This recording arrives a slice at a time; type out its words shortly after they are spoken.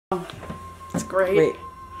great. Wait.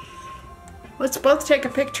 Let's both take a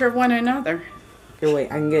picture of one another. Here, wait,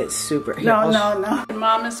 I can get super... Here, No.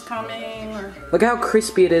 Mom is coming. Or... Look how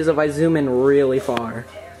crispy it is if I zoom in really far.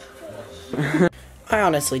 I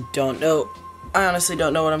honestly don't know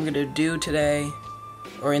what I'm gonna do today.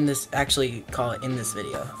 Or in this, actually call it in this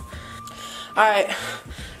video. Alright,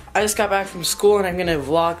 I just got back from school and I'm gonna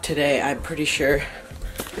vlog today, I'm pretty sure.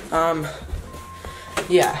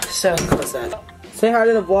 Yeah, so, what's that? Say hi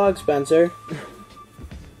to the vlog, Spencer.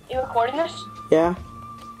 You recording this? Yeah?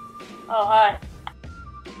 Oh, hi.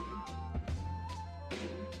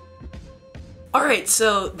 Alright,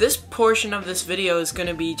 so this portion of this video is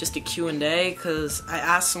gonna be just a Q&A, because I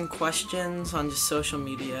asked some questions on just social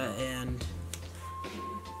media, and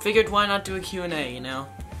figured why not do a Q&A, you know?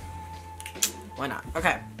 Why not?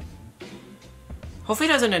 Okay. Hopefully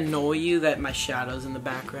it doesn't annoy you that my shadow's in the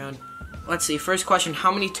background. Let's see, first question,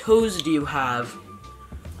 how many toes do you have?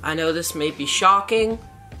 I know this may be shocking,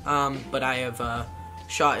 but I have,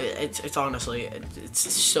 it's honestly, it's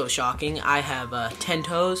so shocking. I have, 10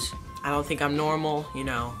 toes. I don't think I'm normal, you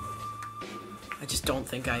know. I just don't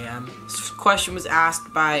think I am. This question was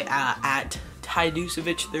asked by, at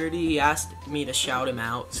Tyducevic30. He asked me to shout him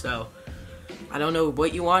out, so I don't know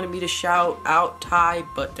what you wanted me to shout out, Ty,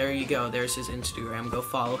 but there you go. There's his Instagram. Go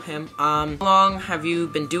follow him. How long have you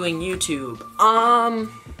been doing YouTube?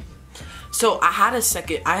 So I had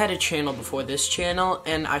a channel before this channel,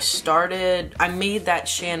 and I made that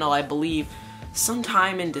channel, I believe,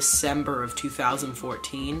 sometime in December of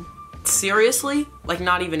 2014. Seriously? Like,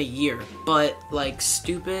 not even a year, but, like,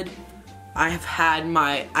 stupid. I've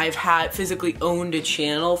physically owned a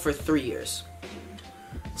channel for 3 years.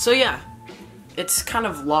 So yeah, it's kind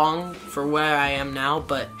of long for where I am now,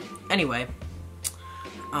 but anyway.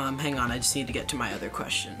 Hang on, I just need to get to my other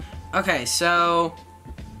question. Okay, so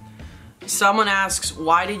someone asks,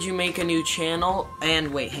 why did you make a new channel?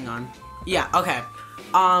 And wait, hang on. Yeah, okay.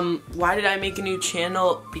 Why did I make a new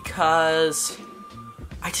channel? Because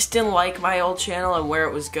I just didn't like my old channel and where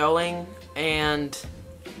it was going, and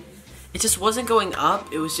it just wasn't going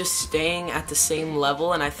up. It was just staying at the same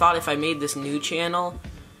level, and I thought if I made this new channel,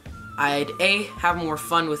 I'd A, have more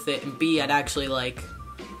fun with it, and B, I'd actually, like,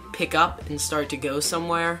 pick up and start to go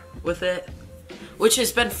somewhere with it, which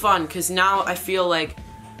has been fun, because now I feel like,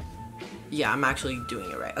 yeah, I'm actually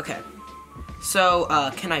doing it right. Okay. So,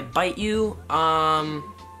 can I bite you?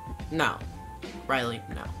 No. Riley,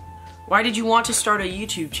 no. Why did you want to start a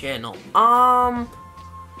YouTube channel?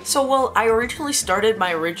 So, well, I originally started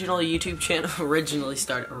my original YouTube channel,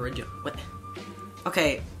 what?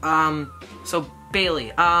 Okay, so,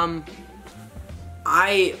 Bailey,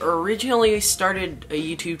 I originally started a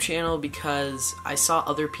YouTube channel because I saw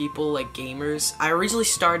other people, like, gamers. I originally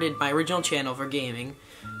started my original channel for gaming,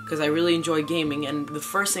 because I really enjoy gaming, and the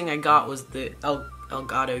first thing I got was the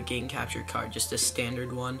Elgato game capture card, just a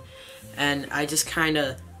standard one, and I just kind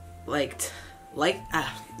of I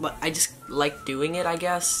just liked doing it, I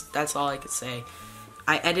guess. That's all I could say.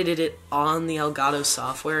 I edited it on the Elgato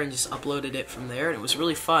software and just uploaded it from there, and it was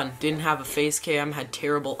really fun. Didn't have a face cam, had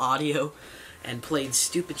terrible audio, and played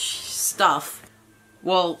stupid stuff.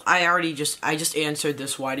 Well, I just answered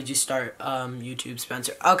this, why did you start YouTube,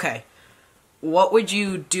 Spencer? Okay. What would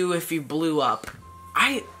you do if you blew up?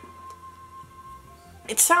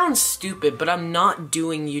 It sounds stupid, but I'm not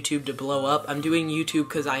doing YouTube to blow up. I'm doing YouTube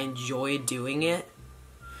because I enjoy doing it.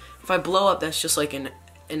 If I blow up, that's just like an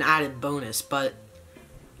added bonus, but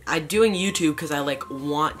I'm doing YouTube because I, like,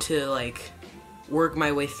 want to, like, work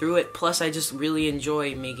my way through it. Plus, I just really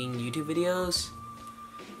enjoy making YouTube videos.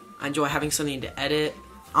 I enjoy having something to edit.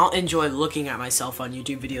 I don't enjoy looking at myself on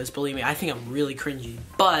YouTube videos, believe me. I think I'm really cringy,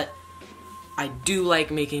 but I do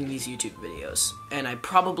like making these YouTube videos, and I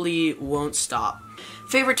probably won't stop.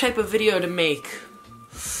 Favorite type of video to make?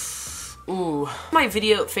 Ooh, my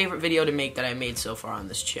favorite video to make that I made so far on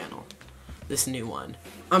this channel, this new one.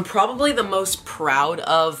 I'm probably the most proud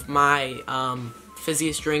of my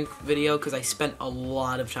fizziest drink video, because I spent a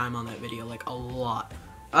lot of time on that video, like a lot.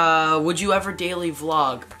 Would you ever daily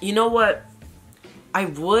vlog? You know what? I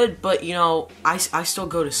would, but you know, I still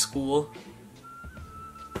go to school.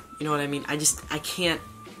 You know what I mean? I can't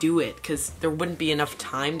do it, because there wouldn't be enough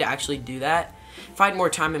time to actually do that. If I had more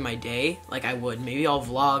time in my day, like, I would. Maybe I'll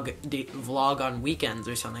vlog on weekends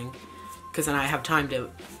or something, because then I have time to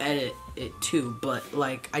edit it too, but,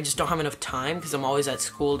 like, I just don't have enough time, because I'm always at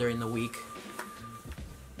school during the week.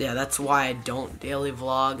 Yeah, that's why I don't daily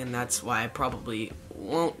vlog, and that's why I probably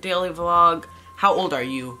won't daily vlog. How old are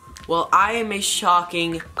you? Well, I am a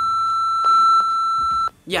shocking...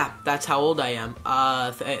 Yeah, that's how old I am.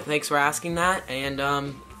 Thanks for asking that, and,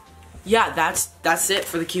 yeah, that's it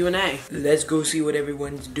for the Q&A. Let's go see what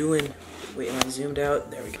everyone's doing. Wait, am I zoomed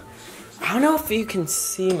out? There we go. I don't know if you can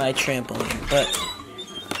see my trampoline, but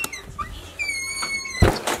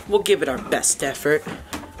we'll give it our best effort.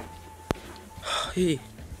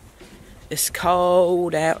 It's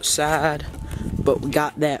cold outside, but we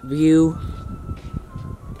got that view.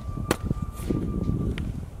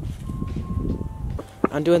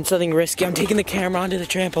 I'm doing something risky. I'm taking the camera onto the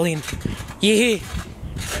trampoline. Yeah.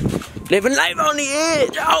 Living life on the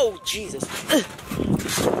edge. Oh, Jesus.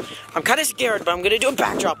 I'm kind of scared, but I'm going to do a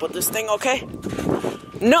backdrop with this thing, okay?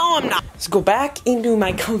 No, I'm not. Let's go back into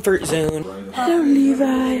my comfort zone. Hello,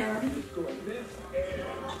 Levi.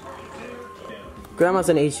 Grandma's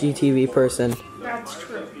an HGTV person. That's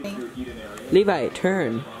true. Levi,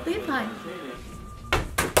 turn. Levi.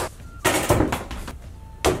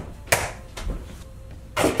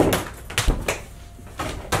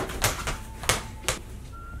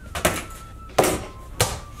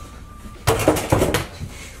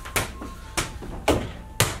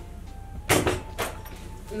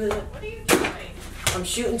 What are you doing? I'm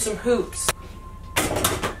shooting some hoops.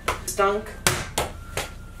 Stunk.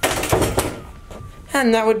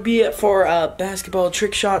 And that would be it for basketball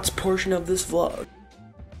trick shots portion of this vlog.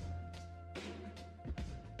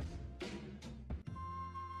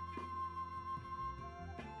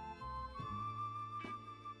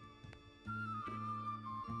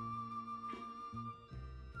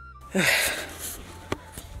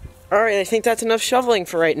 Alright, I think that's enough shoveling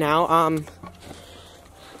for right now.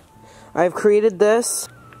 I've created this.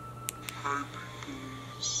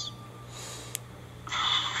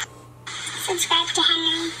 Subscribe to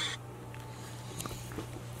Henry.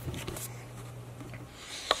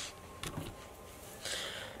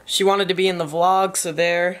 She wanted to be in the vlog, so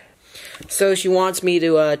there. So she wants me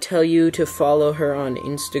to tell you to follow her on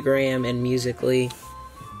Instagram and Musical.ly.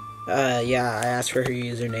 Yeah, I asked for her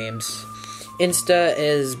usernames. Insta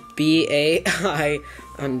is BAI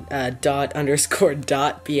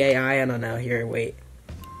dot BAI. I don't know. Here, wait.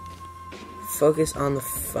 Focus on the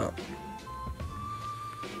phone.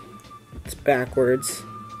 It's backwards.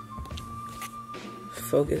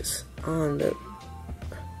 Focus on the...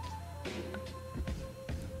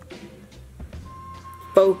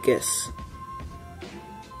 Focus.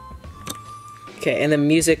 Okay, and then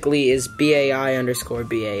Musical.ly is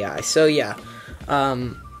BAI_BAI. So yeah,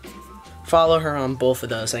 follow her on both of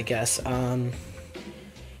those, I guess.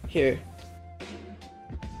 Here.